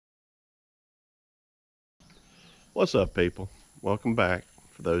What's up, people? Welcome back.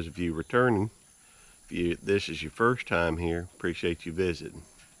 For those of you returning, this is your first time here, appreciate you visiting.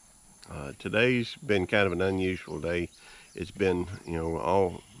 Today's been kind of an unusual day. It's been,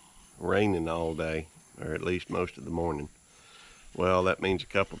 all raining all day, or at least most of the morning. Well, that means a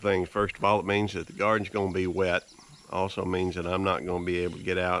couple things. First of all, it means that the garden's going to be wet. Also means that I'm not going to be able to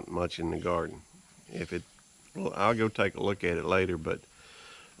get out much in the garden. Well, I'll go take a look at it later, but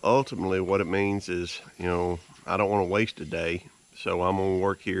ultimately what it means is, I don't want to waste a day, so I'm going to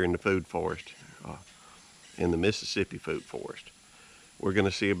work here in the food forest, in the Mississippi food forest. We're going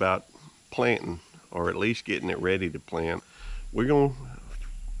to see about planting, or at least getting it ready to plant. We're going to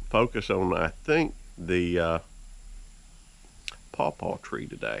focus on, I think, the pawpaw tree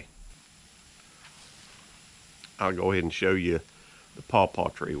today. I'll go ahead and show you the pawpaw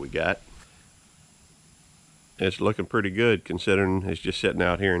tree we got. It's looking pretty good considering it's just sitting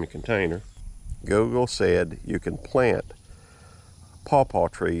out here in a container. Google said you can plant pawpaw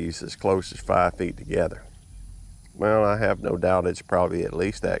trees as close as 5 feet together. Well, I have no doubt it's probably at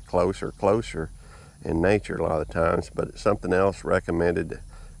least that closer in nature a lot of the times, but something else recommended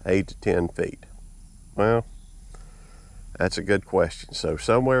 8 to 10 feet. Well, that's a good question. So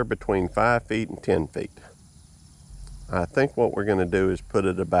somewhere between 5 feet and 10 feet. I think what we're going to do is put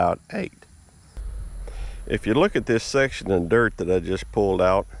it about 8. If you look at this section of dirt that I just pulled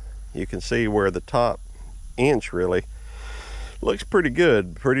out, you can see where the top inch really looks pretty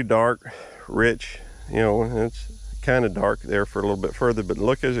good, pretty dark, rich. It's kind of dark there for a little bit further, but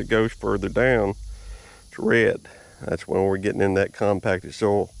look as it goes further down, it's red. That's when we're getting in that compacted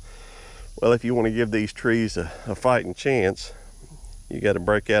soil. Well, if you want to give these trees a fighting chance, you got to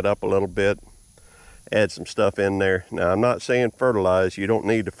break that up a little bit, add some stuff in there. Now, I'm not saying fertilize. You don't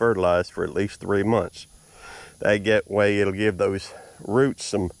need to fertilize for at least 3 months. That way it'll give those roots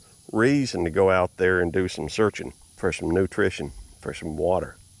some reason to go out there and do some searching for some nutrition, for some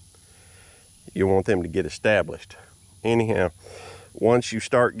water. You want them to get established. Anyhow, once you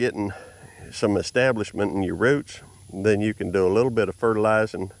start getting some establishment in your roots, then you can do a little bit of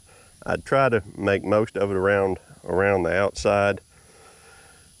fertilizing. I'd try to make most of it around the outside.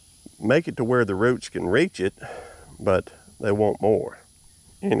 Make it to where the roots can reach it, but they want more.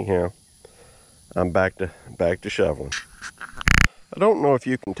 Anyhow, I'm back to shoveling. I don't know if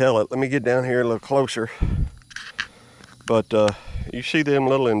you can tell it. Let me get down here a little closer. But you see them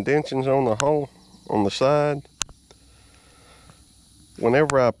little indentions on the hole on the side?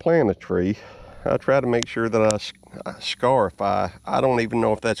 Whenever I plant a tree, I try to make sure that I scarify. I don't even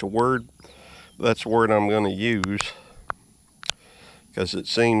know if that's a word. That's the word I'm going to use because it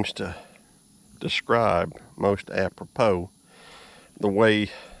seems to describe most apropos the way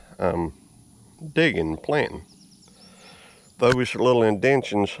I'm digging and planting. Those little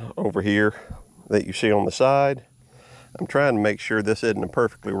indentions over here that you see on the side, I'm trying to make sure this isn't a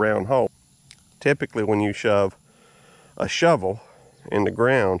perfectly round hole. Typically when you shove a shovel in the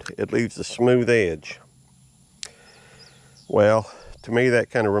ground, it leaves a smooth edge. Well, to me that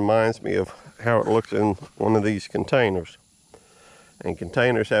kind of reminds me of how it looks in one of these containers. And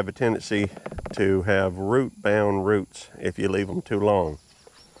containers have a tendency to have root-bound roots if you leave them too long.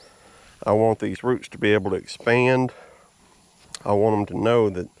 I want these roots to be able to expand. I want them to know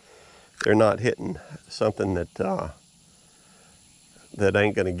that they're not hitting something that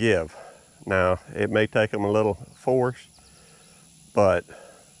ain't going to give. Now, it may take them a little force, but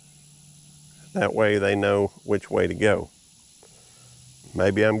that way they know which way to go.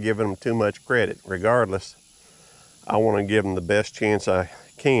 Maybe I'm giving them too much credit. Regardless, I want to give them the best chance I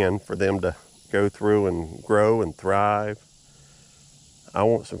can for them to go through and grow and thrive. I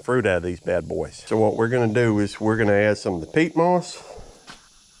want some fruit out of these bad boys. So what we're going to do is we're going to add some of the peat moss.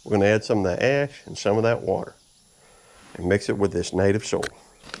 We're going to add some of the ash and some of that water and mix it with this native soil.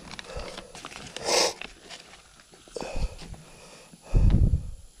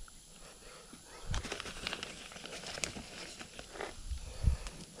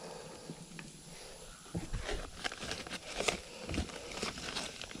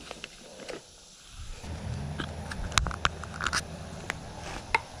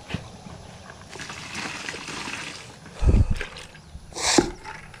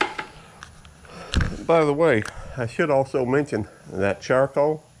 By the way, I should also mention that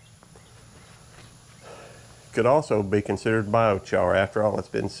charcoal could also be considered biochar. After all, it's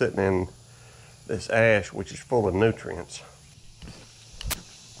been sitting in this ash, which is full of nutrients.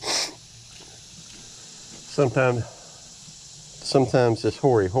 Sometimes this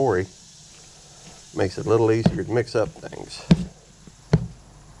hoary makes it a little easier to mix up things.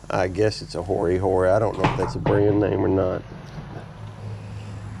 I guess it's a hoary. I don't know if that's a brand name or not.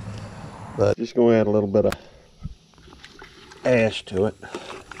 But just going to add a little bit of ash to it.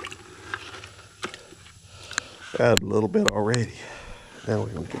 Got a little bit already. Now we're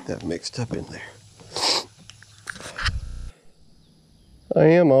going to get that mixed up in there. I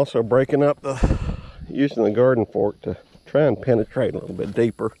am also breaking up using the garden fork to try and penetrate a little bit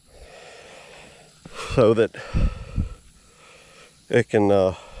deeper so that it can,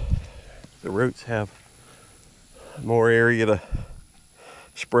 the roots have more area to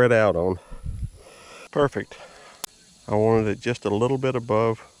spread out on. Perfect. I wanted it just a little bit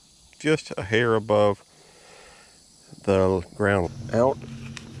above, just a hair above the ground out.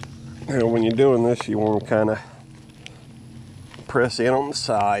 And when you're doing this, you want to kind of press in on the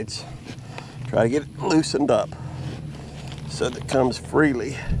sides. Try to get it loosened up so that it comes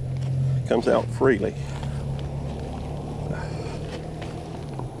out freely.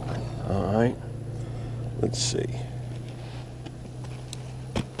 All right, let's see.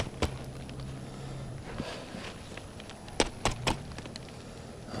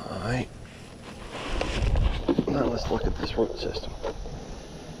 All right, now let's look at this root system.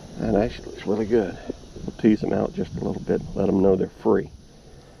 That actually looks really good. We'll tease them out just a little bit, let them know they're free.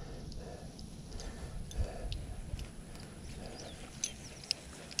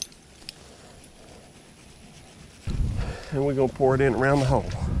 And we're going to pour it in around the hole.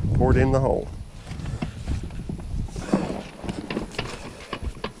 Pour it in the hole.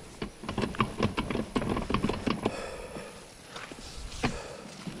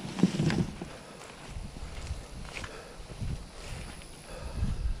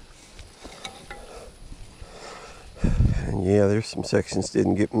 And yeah, there's some sections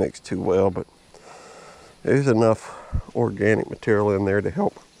didn't get mixed too well, but there's enough organic material in there to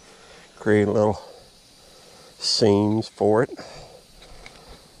help create a little seams for it.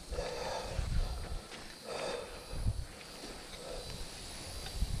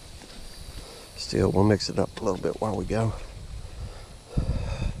 Still, we'll mix it up a little bit while we go.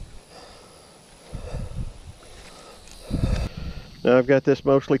 Now I've got this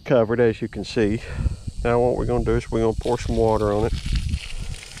mostly covered, as you can see. Now what we're going to do is we're going to pour some water on it.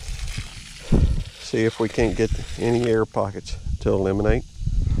 See if we can't get any air pockets to eliminate.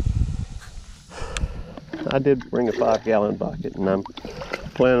 I did bring a 5-gallon bucket, and I'm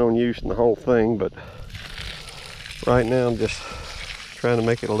planning on using the whole thing, but right now I'm just trying to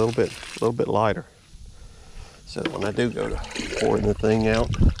make it a little bit lighter, so that when I do go to pouring the thing out,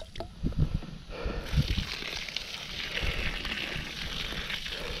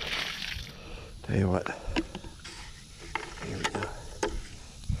 tell you what, here we go.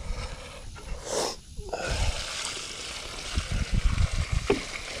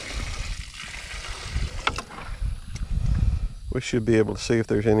 We should be able to see if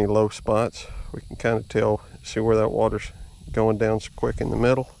there's any low spots. We can kind of tell, see where that water's going down so quick in the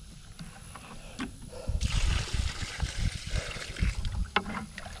middle.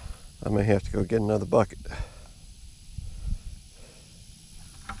 I may have to go get another bucket.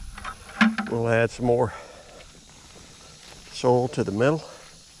 We'll add some more soil to the middle.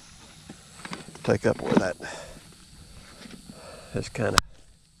 Take up where that is kind of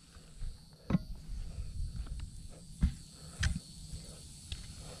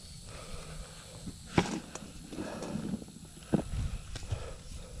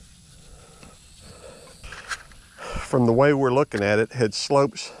from the way we're looking at it, it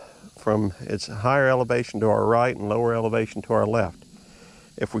slopes from its higher elevation to our right and lower elevation to our left.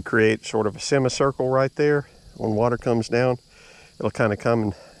 If we create sort of a semicircle right there, when water comes down, it'll kind of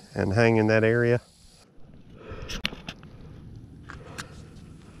come and hang in that area.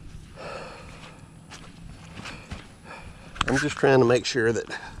 I'm just trying to make sure that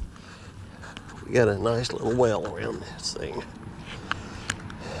we got a nice little well around this thing.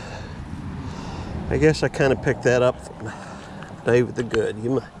 I guess I kind of picked that up from David the Good.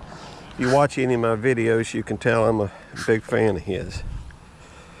 If you watch any of my videos, you can tell I'm a big fan of his.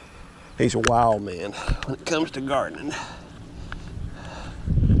 He's a wild man when it comes to gardening.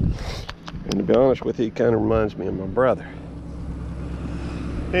 And to be honest with you, he kind of reminds me of my brother.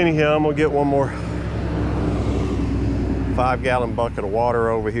 Anyhow, I'm gonna get one more 5-gallon bucket of water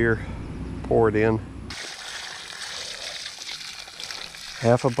over here, pour it in.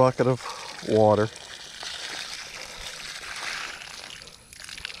 Half a bucket of water.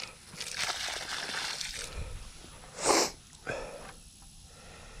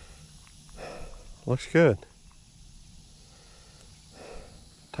 Looks good.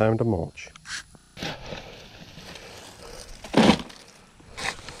 Time to mulch.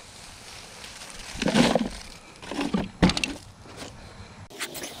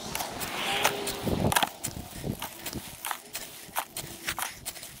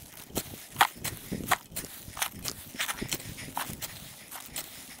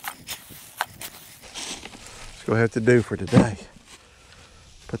 gonna have to do for today.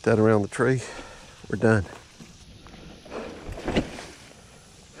 Put that around the tree. We're done.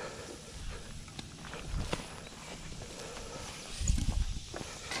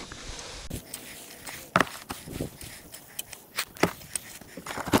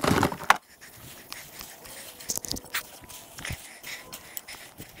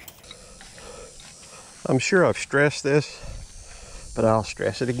 I'm sure I've stressed this, but I'll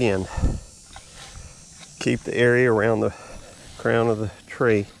stress it again. Keep the area around the crown of the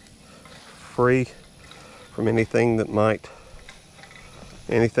tree free from anything that might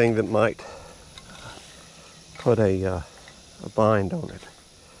put a bind on it.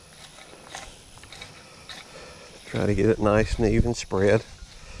 Try to get it nice and even spread.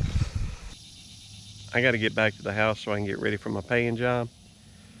 I got to get back to the house so I can get ready for my paying job.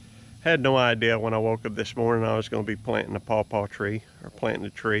 Had no idea when I woke up this morning I was going to be planting a pawpaw tree or planting a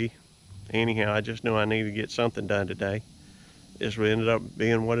tree. Anyhow, I just knew I needed to get something done today. This ended up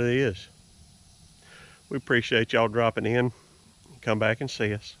being what it is. We appreciate y'all dropping in. Come back and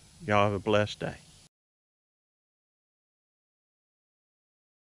see us. Y'all have a blessed day.